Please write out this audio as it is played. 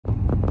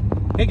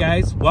Hey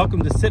guys,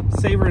 welcome to Sip,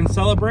 Savor, and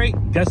Celebrate.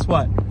 Guess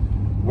what?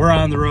 We're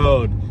on the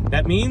road.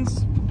 That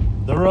means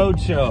the road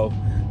show.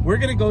 We're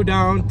gonna go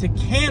down to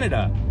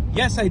Canada.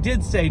 Yes, I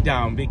did say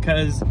down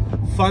because,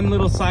 fun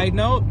little side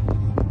note,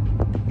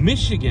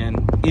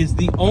 Michigan is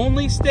the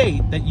only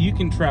state that you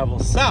can travel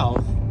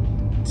south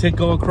to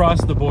go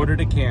across the border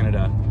to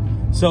Canada.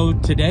 So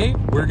today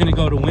we're gonna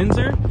go to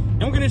Windsor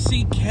and we're gonna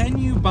see, can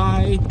you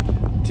buy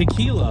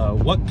tequila?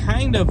 What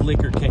kind of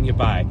liquor can you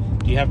buy?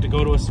 Do you have to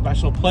go to a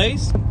special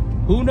place?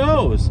 Who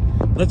knows?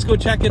 Let's go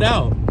check it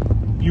out.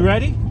 You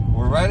ready?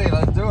 We're ready.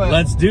 Let's do it.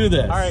 Let's do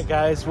this. All right,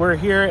 guys. We're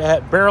here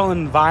at Barrel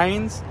and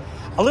Vines.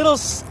 A little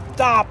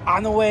stop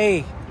on the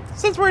way.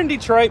 Since we're in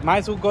Detroit, might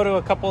as well go to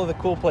a couple of the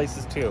cool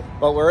places too.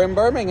 But we're in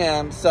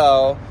Birmingham,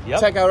 so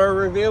check out our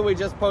review. We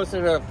just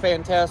posted a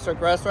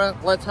fantastic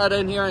restaurant. Let's head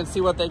in here and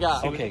see what they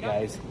got. Okay,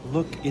 guys.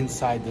 Look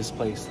inside this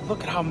place.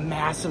 Look at how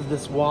massive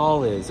this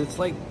wall is. It's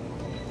like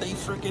they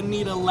freaking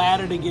need a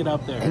ladder to get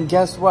up there. And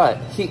guess what?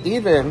 He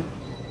even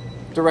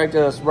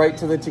directed us right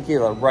to the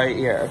tequila right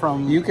here.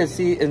 You can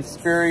see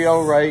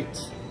Inspirio right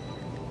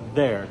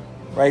there.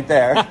 Right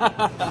there.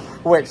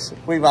 Which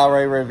we've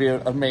already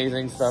reviewed.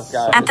 Amazing stuff,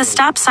 guys. At the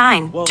stop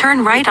sign,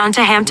 turn right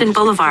onto Hampton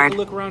Boulevard.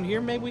 Look around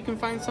here. Maybe we can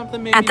find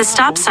something. Maybe At the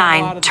stop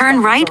sign,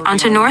 turn right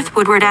onto North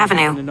Woodward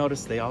Avenue. To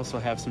notice they also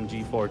have some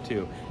G4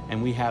 too.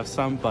 And we have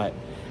some, but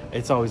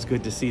it's always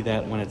good to see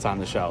that when it's on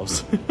the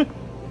shelves.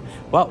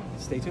 Well,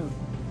 stay tuned.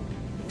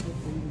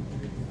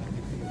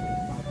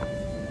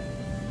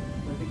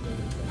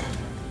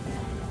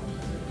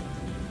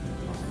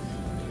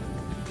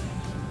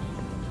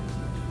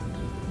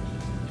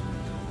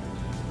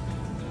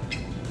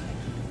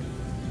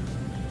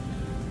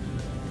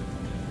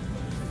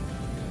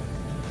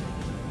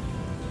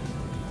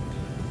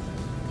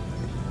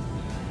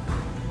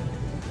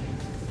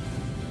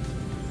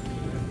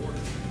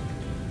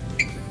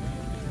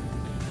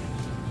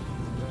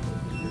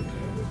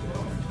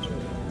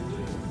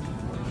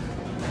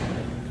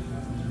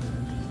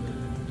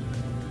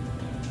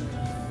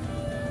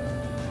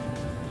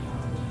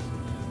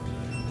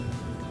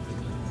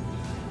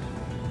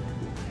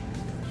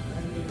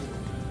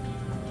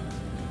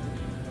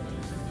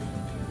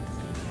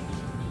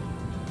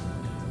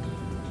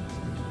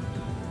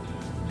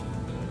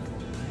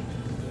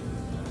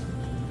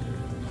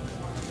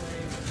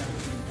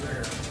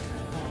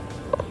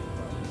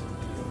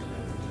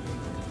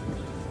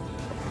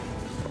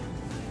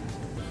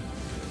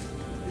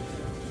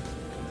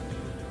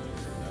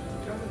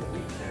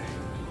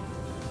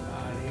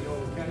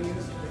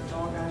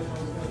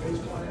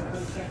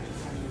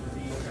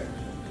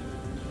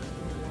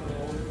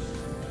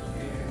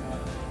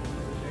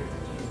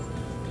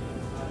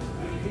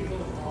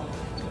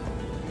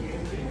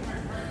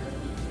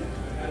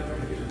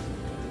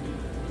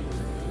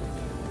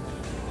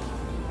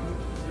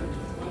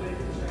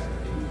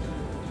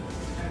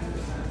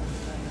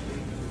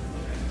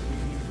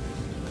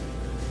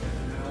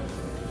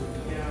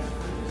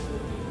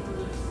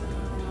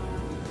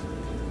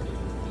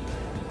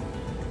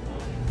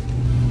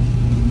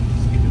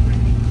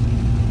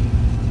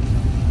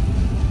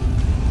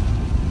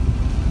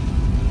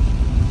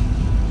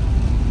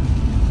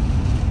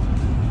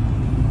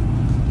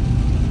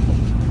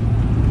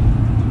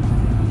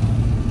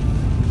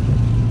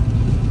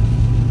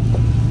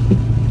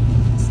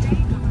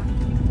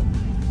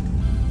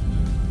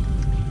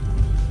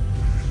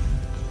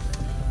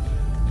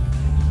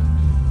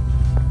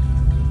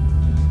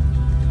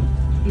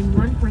 In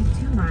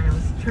 1.2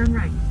 miles, turn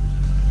right.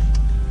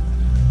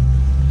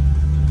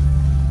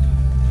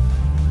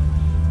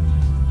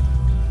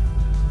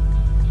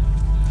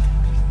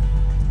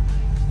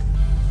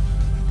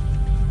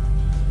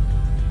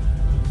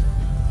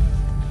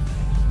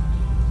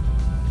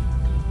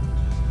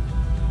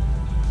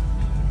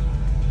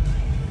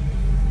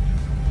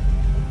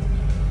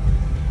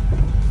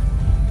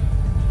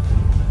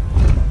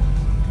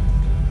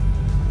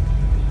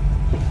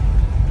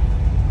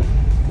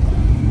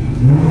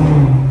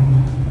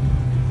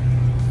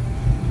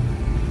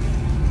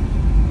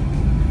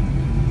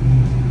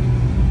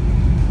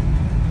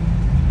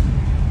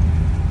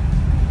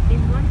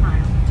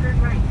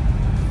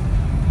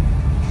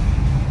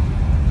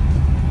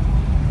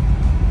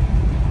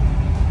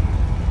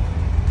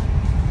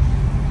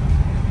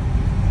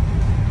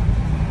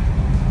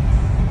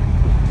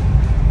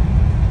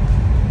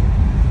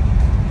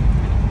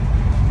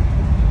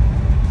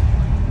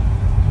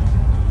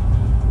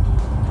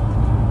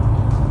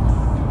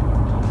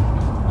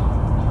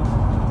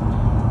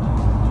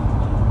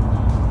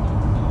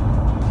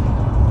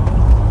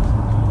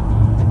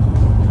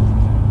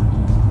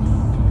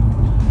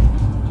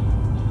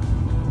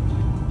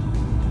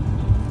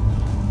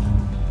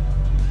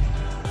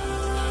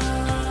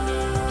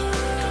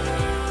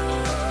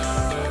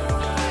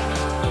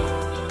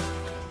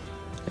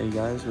 Hey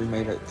guys, we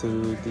made it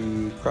to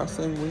the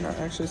crossing. We are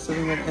actually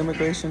sitting at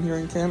immigration here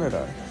in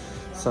Canada.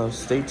 So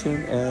stay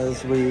tuned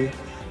as we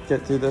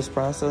get through this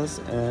process,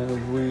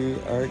 and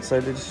we are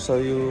excited to show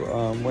you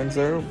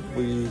Windsor.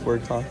 We were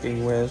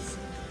talking with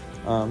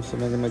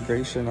some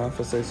immigration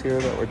officers here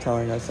that were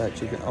telling us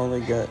that you can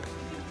only get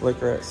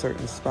liquor at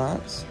certain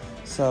spots.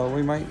 So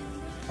we might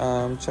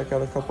check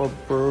out a couple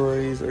of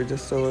breweries or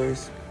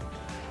distilleries.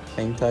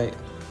 Hang tight.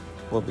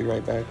 We'll be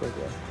right back with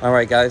you. All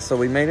right, guys, so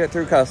we made it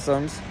through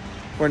customs.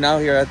 We're now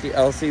here at the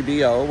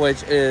LCBO,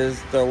 which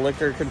is the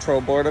Liquor Control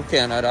Board of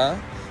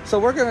Canada. So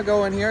we're going to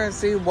go in here and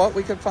see what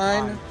we can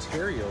find.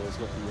 Ontario is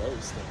what the O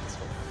stands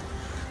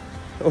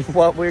for.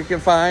 What we can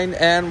find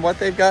and what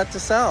they've got to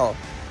sell.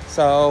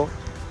 So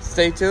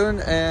stay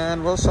tuned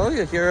and we'll show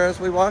you here as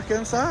we walk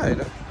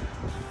inside.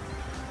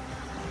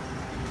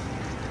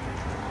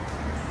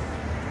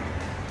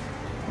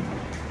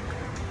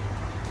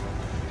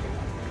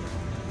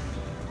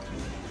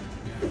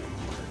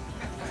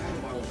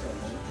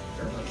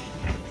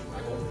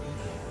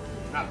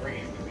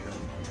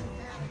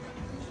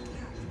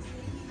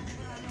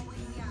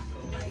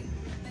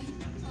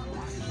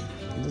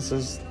 This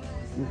is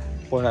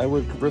what I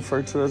would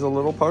refer to as a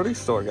little party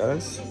store,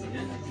 guys.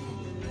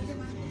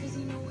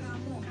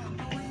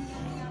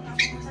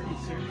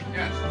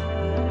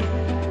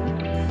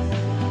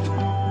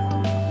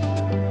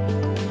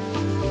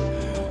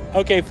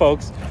 Okay,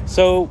 folks,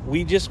 so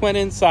we just went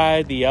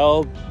inside the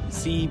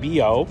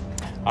LCBO,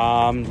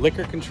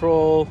 Liquor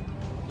Control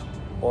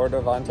Board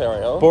of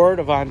Ontario. Board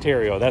of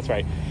Ontario, that's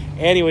right.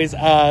 Anyways,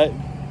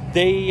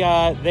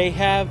 they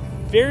have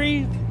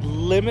very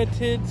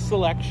limited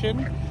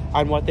selection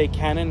on what they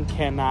can and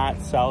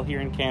cannot sell here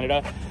in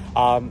Canada.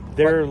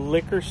 Their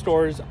liquor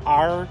stores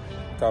are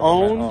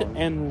owned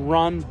and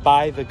run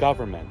by the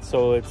government.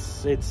 So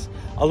it's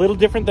a little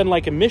different than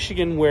like in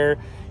Michigan where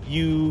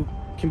you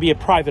can be a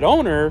private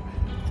owner,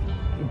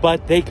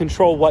 but they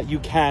control what you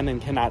can and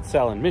cannot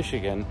sell in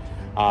Michigan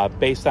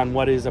based on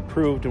what is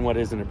approved and what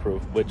isn't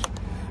approved, which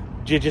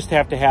you just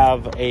have to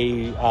have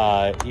a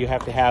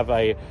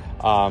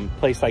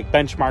place like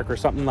Benchmark or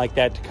something like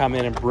that to come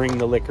in and bring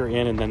the liquor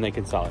in, and then they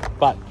can sell it.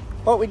 But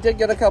we did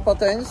get a couple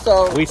things,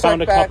 so we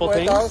found a couple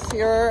things. Check back with us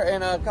here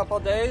in a couple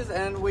days,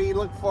 and we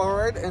look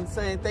forward and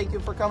saying thank you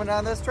for coming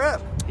on this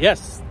trip.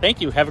 Yes, thank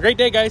you. Have a great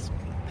day, guys.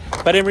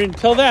 But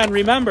until then,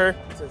 remember,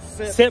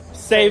 sip,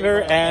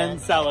 savor,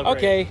 and celebrate.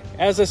 Okay,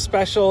 as a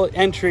special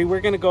entry,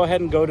 we're going to go ahead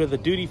and go to the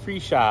duty-free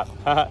shop.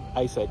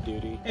 I said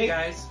duty. Hey,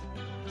 guys.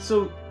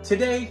 So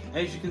today,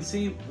 as you can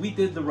see, we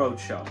did the road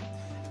show.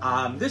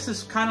 This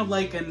is kind of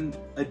like an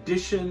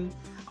addition.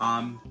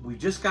 We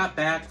just got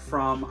back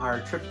from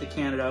our trip to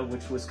Canada,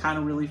 which was kind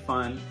of really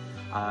fun.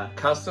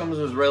 Customs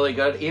was really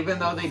good, even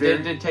though they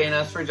did detain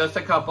us for just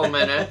a couple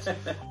minutes.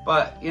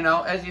 But, you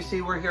know, as you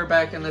see, we're here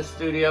back in the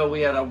studio.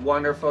 We had a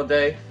wonderful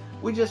day.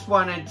 We just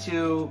wanted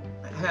to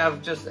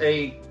have just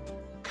a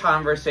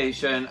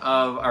conversation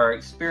of our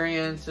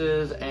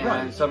experiences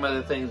and some of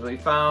the things we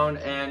found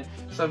and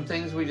some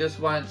things we just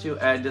want to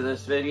add to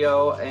this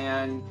video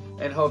and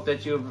hope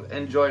that you've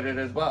enjoyed it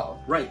as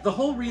well. Right. The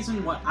whole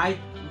reason why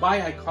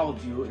I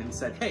called you and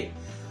said, hey,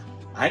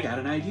 I got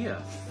an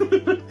idea.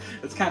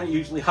 That's kind of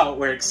usually how it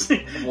works.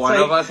 One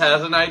of us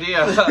has an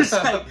idea. It's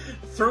like,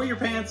 throw your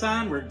pants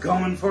on, we're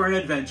going for an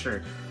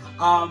adventure.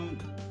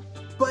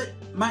 But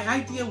my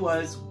idea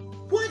was,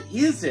 what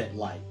is it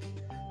like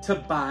to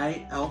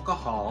buy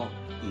alcohol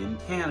in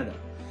Canada?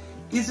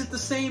 Is it the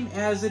same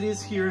as it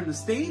is here in the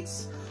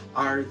States?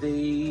 Are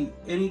they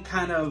any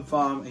kind of,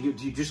 do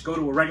you just go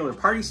to a regular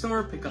party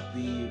store, pick up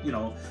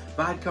the,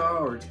 vodka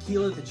or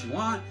tequila that you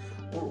want?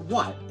 Or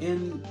what?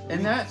 And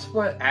that's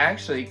what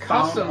actually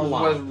Customs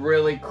was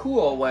really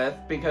cool with,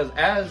 because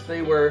as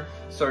they were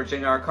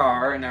searching our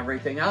car and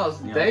everything else,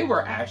 they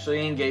were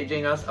actually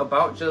engaging us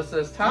about just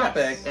this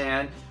topic.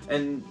 Yes.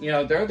 And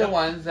they're the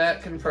ones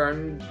that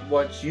confirmed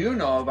what you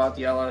know about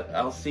the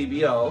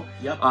LCBO.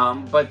 Yep.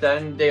 But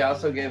then they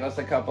also gave us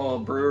a couple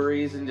of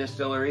breweries and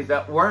distilleries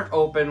that weren't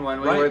open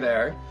when we were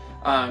there to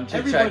check out.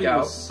 Everybody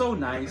was so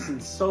nice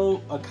and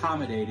so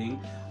accommodating.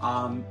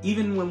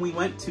 Even when we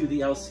went to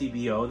the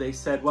LCBO, they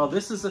said, well,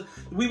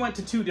 we went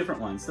to two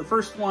different ones. The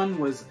first one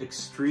was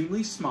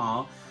extremely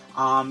small.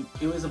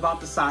 It was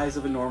about the size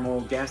of a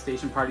normal gas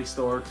station party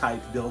store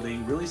type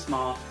building, really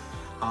small.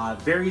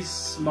 Very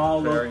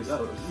small,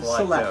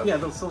 select. Yeah,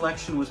 the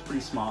selection was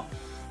pretty small.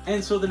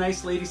 And so the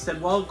nice lady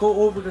said, well,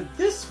 go over to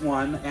this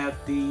one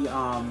at the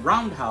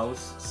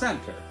Roundhouse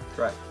Center.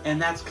 Right.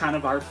 And that's kind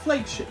of our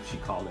flagship, she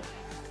called it.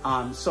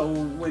 So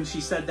when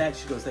she said that,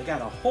 she goes, they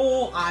got a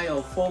whole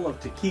aisle full of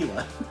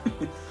tequila.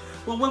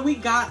 Well, when we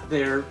got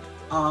there,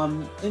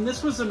 and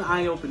this was an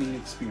eye-opening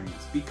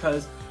experience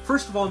because,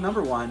 first of all,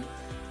 number one,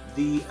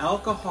 the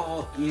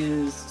alcohol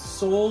is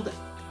sold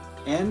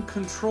and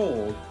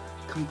controlled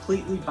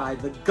completely by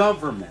the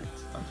government.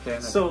 Okay.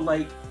 So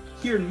like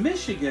here in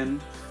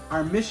Michigan,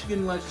 our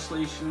Michigan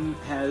legislation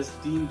has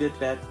deemed it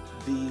that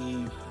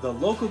the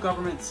local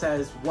government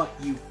says what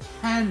you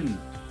can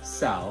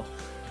sell,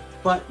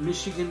 but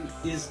Michigan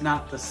is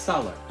not the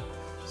seller.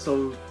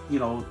 So,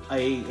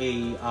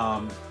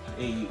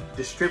 a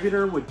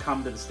distributor would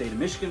come to the state of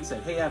Michigan and say,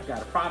 hey, I've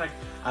got a product,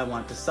 I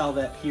want to sell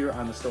that here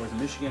on the stores in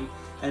Michigan,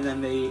 and then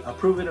they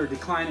approve it or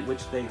decline it,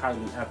 which they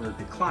hardly ever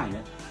decline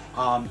it.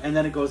 and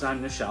then it goes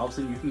on the shelves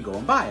and you can go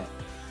and buy it.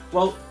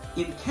 Well,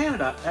 in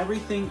Canada,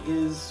 everything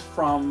is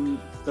from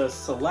the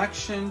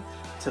selection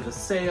to the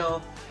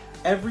sale.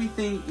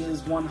 Everything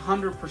is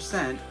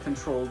 100%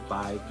 controlled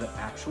by the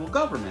actual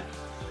government.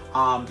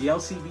 The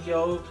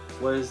LCBO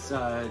was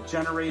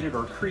generated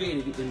or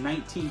created in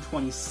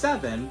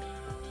 1927,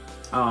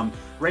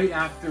 right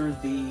after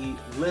the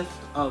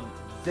lift of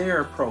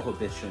their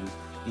prohibition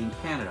in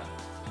Canada.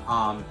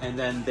 And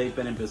then they've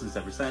been in business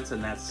ever since,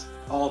 and that's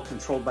all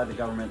controlled by the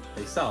government.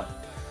 They sell it.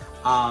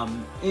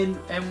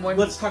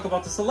 Let's talk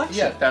about the selection.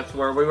 Yeah, that's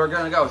where we were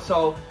going to go.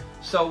 So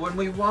when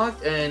we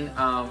walked in,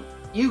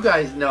 you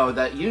guys know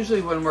that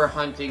usually when we're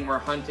hunting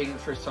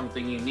for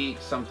something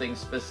unique, something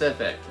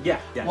specific. Yeah.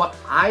 What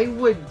I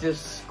would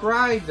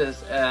describe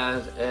this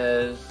as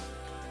is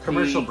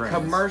commercial brands.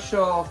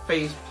 Commercial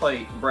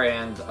faceplate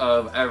brands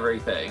of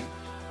everything.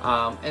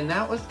 And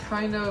that was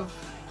kind of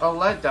a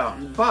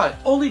letdown, but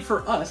only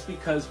for us,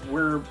 because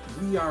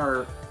we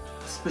are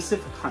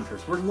specific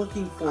hunters. We're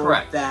looking for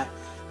correct. that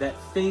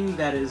thing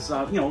that is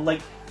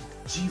like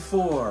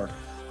G4,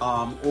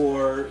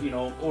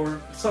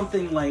 or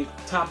something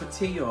like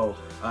Tapatio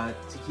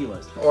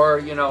tequilas, or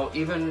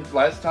even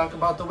let's talk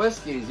about the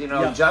whiskeys.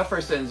 Yeah.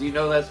 Jefferson's.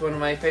 That's one of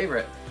my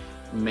favorite.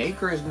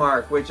 Maker's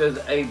Mark, which is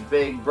a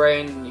big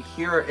brand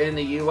here in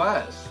the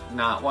U.S.,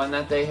 not one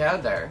that they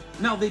had there.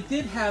 Now, they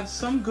did have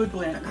some good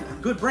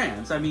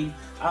brands. I mean,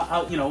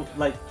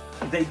 like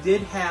they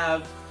did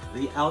have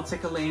the El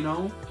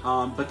Tequilano,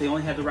 but they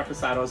only had the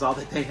Reposado is all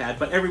that they had.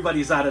 But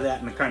everybody's out of that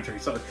in the country,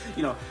 so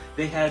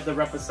they had the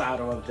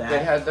Reposado of that.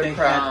 They had the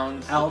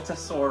Crowns, El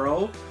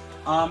Tesoro,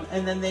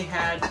 and then they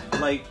had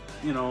like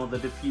the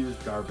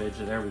diffused garbage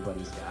that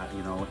everybody's got.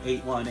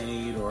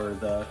 818 or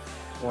the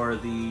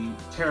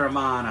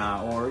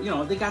Terramana,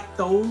 or they got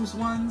those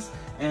ones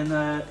and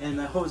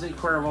the Jose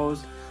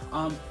Cuervos,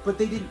 but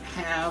they didn't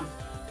have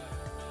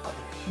a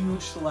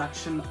huge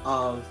selection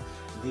of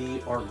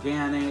the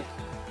organic,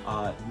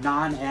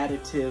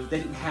 non-additive. They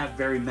didn't have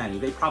very many.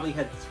 They probably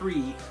had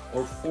 3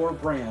 or 4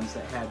 brands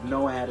that had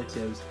no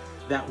additives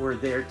that were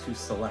there to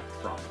select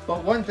from.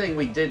 But one thing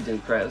we did do,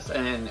 Chris,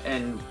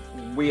 and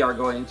we are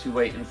going to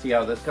wait and see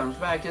how this comes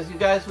back, is you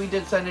guys, we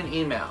did send an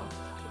email,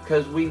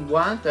 because we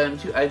want them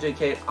to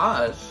educate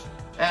us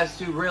as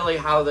to really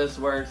how this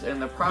works in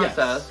the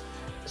process,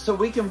 so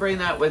we can bring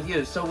that with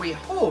you. So we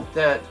hope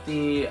that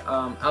the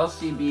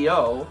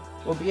LCBO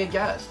will be a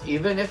guest,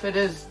 even if it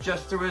is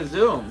just through a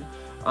Zoom.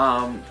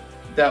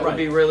 That would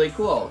be really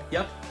cool.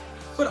 Yep.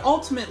 But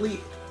ultimately,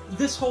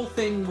 this whole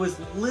thing was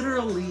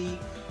literally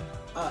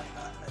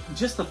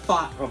just a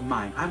thought of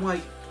mine. I'm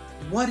like,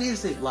 what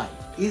is it like?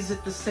 Is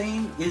it the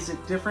same? Is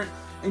it different?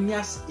 And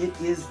yes, it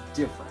is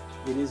different.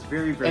 It is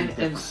very, very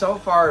different. And so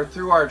far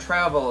through our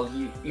travels,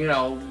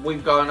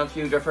 we've gone a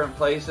few different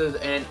places,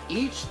 and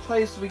each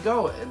place we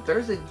go,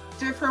 there's a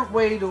different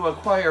way to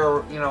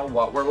acquire,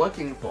 what we're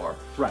looking for.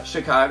 Right.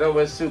 Chicago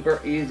was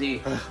super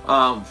easy.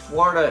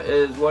 Florida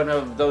is one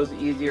of those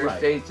easier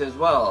states as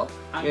well.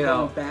 I'm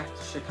going back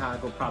to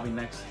Chicago probably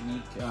next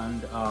week,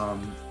 and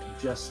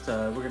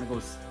we're going to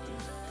go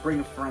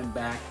bring a friend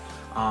back.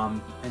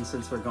 And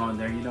since we're going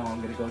there, I'm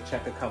going to go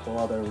check a couple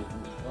other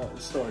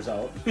stores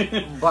out.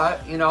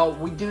 But,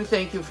 we do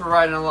thank you for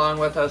riding along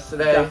with us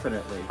today.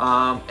 Definitely.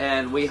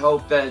 And we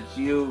hope that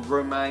you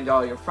remind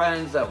all your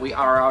friends that we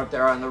are out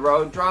there on the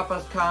road. Drop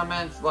us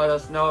comments. Let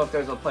us know if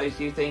there's a place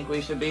you think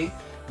we should be.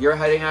 You're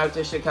heading out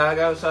to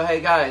Chicago. So, hey,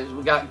 guys,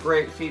 we got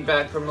great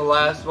feedback from the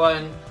last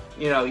one.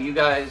 You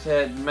guys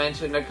had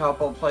mentioned a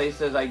couple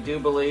places, I do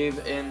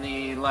believe, in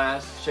the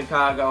last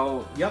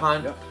Chicago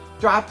hunt. Yep.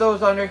 Drop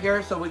those under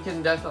here so we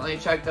can definitely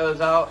check those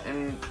out.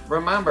 And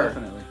remember,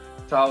 definitely,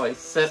 to always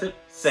sip,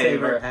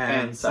 savor,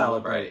 and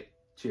celebrate.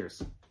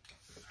 Cheers.